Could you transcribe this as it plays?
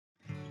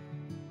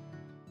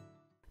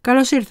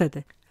Καλώς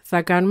ήρθατε!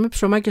 Θα κάνουμε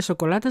ψωμάκια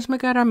σοκολάτας με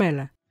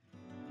καραμέλα.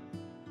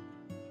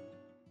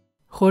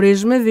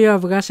 Χωρίζουμε 2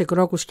 αυγά σε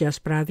κρόκους και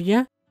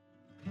ασπράδια.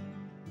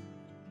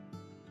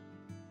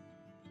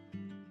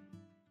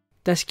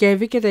 Τα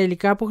σκεύη και τα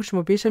υλικά που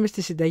χρησιμοποίησαμε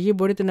στη συνταγή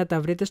μπορείτε να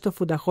τα βρείτε στο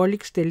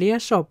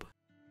Foodaholics.shop.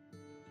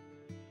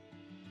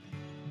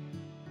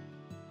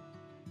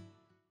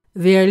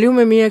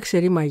 Διαλύουμε μία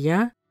ξηρή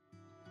μαγιά.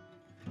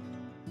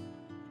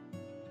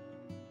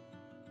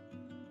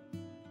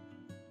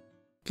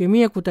 Και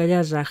μία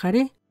κουταλιά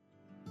ζάχαρη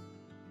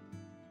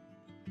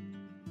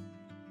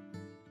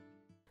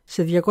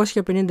σε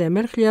 250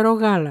 ml χλιαρό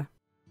γάλα.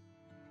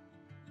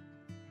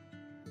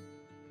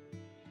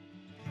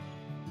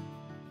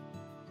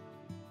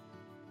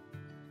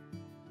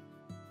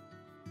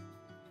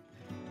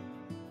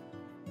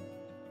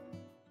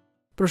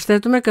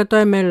 Προσθέτουμε 100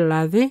 ml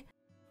λάδι,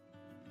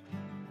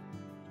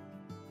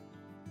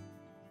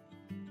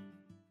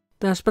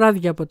 τα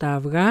ασπράδια από τα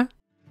αυγά,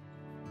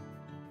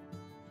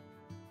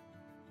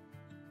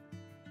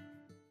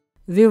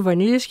 2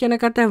 βανίλιες και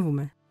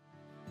ανακατεύουμε.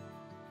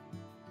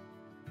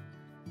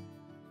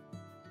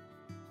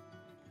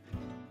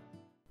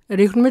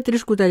 Ρίχνουμε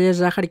 3 κουταλιές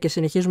ζάχαρη και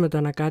συνεχίζουμε το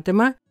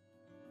ανακάτεμα.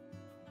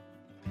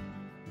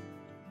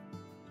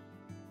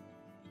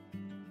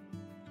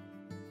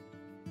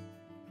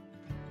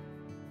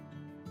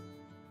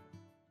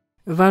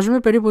 Βάζουμε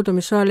περίπου το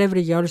μισό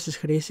αλεύρι για όλες τις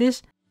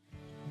χρήσεις.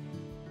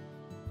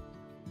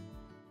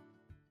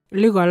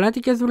 Λίγο αλάτι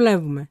και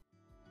δουλεύουμε.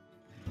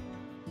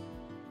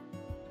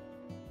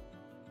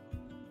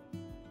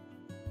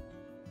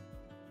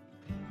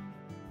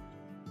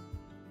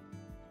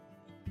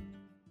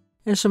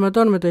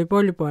 Ενσωματώνουμε το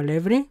υπόλοιπο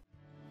αλεύρι.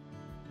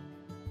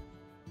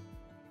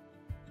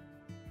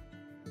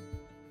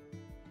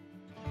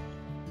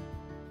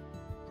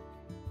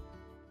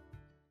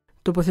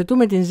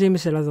 Τοποθετούμε την ζύμη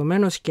σε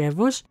λαδωμένο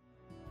σκεύος.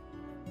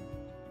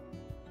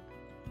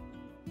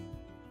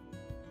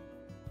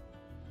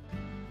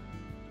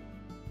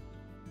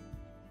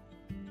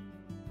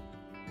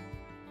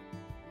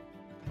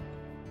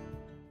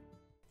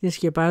 Την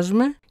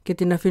σκεπάζουμε και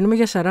την αφήνουμε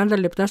για 40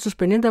 λεπτά στους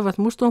 50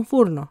 βαθμούς στον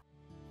φούρνο.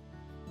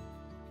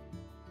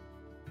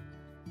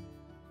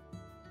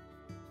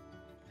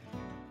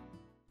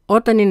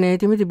 Όταν είναι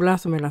έτοιμη την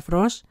πλάθουμε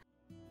ελαφρώς.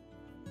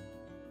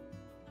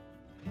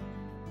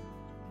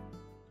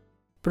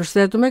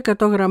 Προσθέτουμε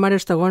 100 γραμμάρια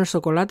σταγόνες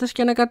σοκολάτας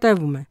και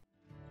ανακατεύουμε.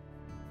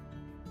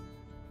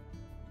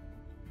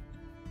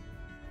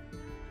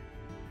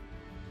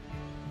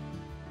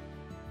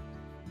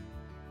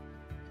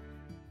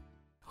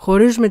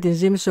 Χωρίζουμε την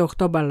ζύμη σε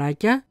 8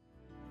 μπαλάκια.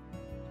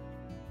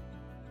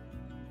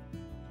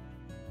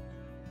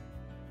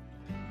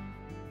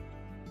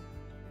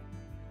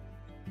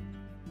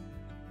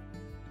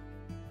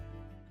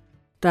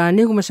 Τα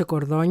ανοίγουμε σε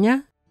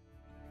κορδόνια.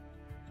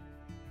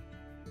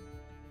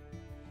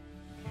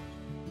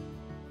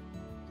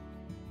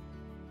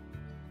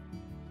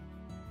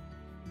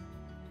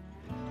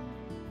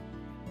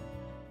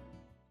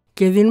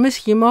 Και δίνουμε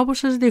σχήμα όπως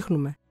σας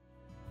δείχνουμε.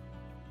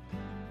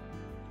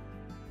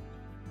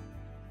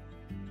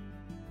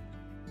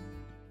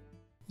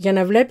 Για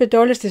να βλέπετε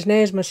όλες τις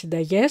νέες μας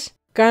συνταγές,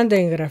 κάντε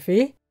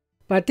εγγραφή,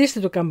 πατήστε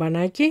το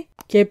καμπανάκι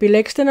και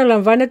επιλέξτε να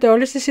λαμβάνετε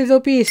όλες τις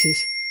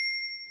ειδοποιήσεις.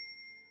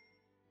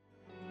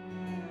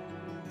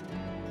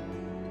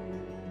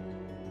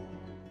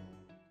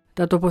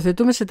 Τα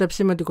τοποθετούμε σε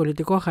ταψί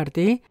κολλητικό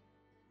χαρτί,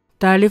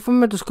 τα αλήφουμε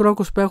με τους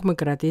κρόκους που έχουμε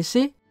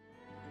κρατήσει.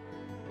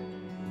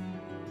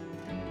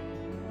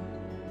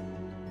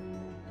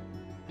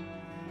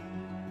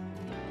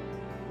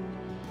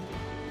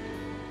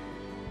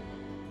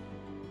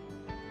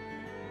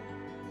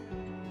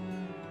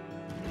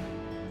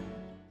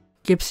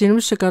 Και ψήνουμε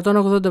στους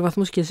 180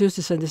 βαθμούς Κελσίου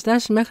στις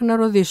αντιστάσεις μέχρι να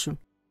ροδίσουν.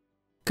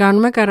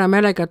 Κάνουμε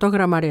καραμέλα 100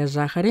 γραμμάρια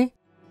ζάχαρη.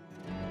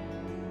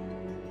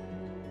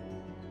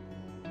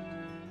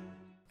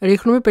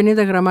 Ρίχνουμε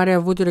 50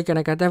 γραμμάρια βούτυρο και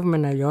ανακατεύουμε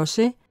να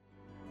λιώσει.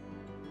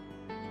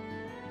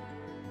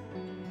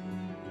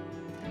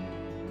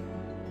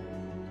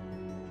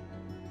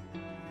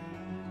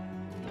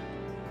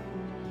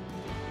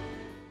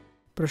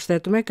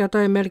 Προσθέτουμε 100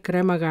 ml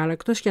κρέμα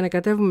γάλακτος και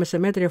ανακατεύουμε σε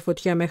μέτρια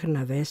φωτιά μέχρι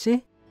να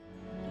δέσει.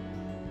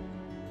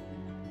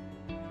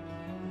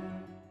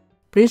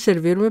 Πριν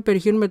σερβίρουμε,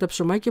 περιχύνουμε τα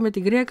ψωμάκια με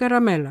την κρύα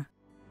καραμέλα.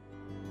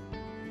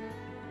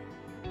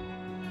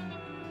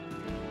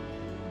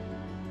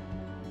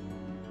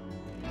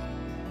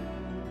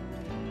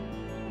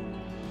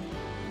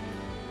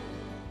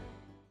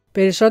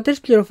 Περισσότερες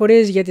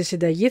πληροφορίες για τη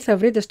συνταγή θα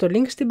βρείτε στο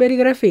link στην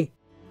περιγραφή.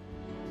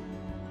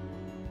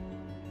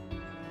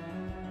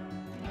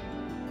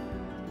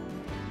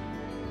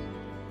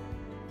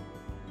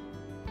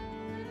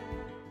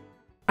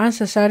 Αν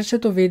σας άρεσε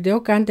το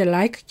βίντεο, κάντε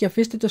like και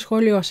αφήστε το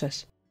σχόλιο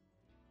σας.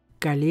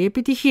 Καλή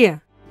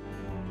επιτυχία!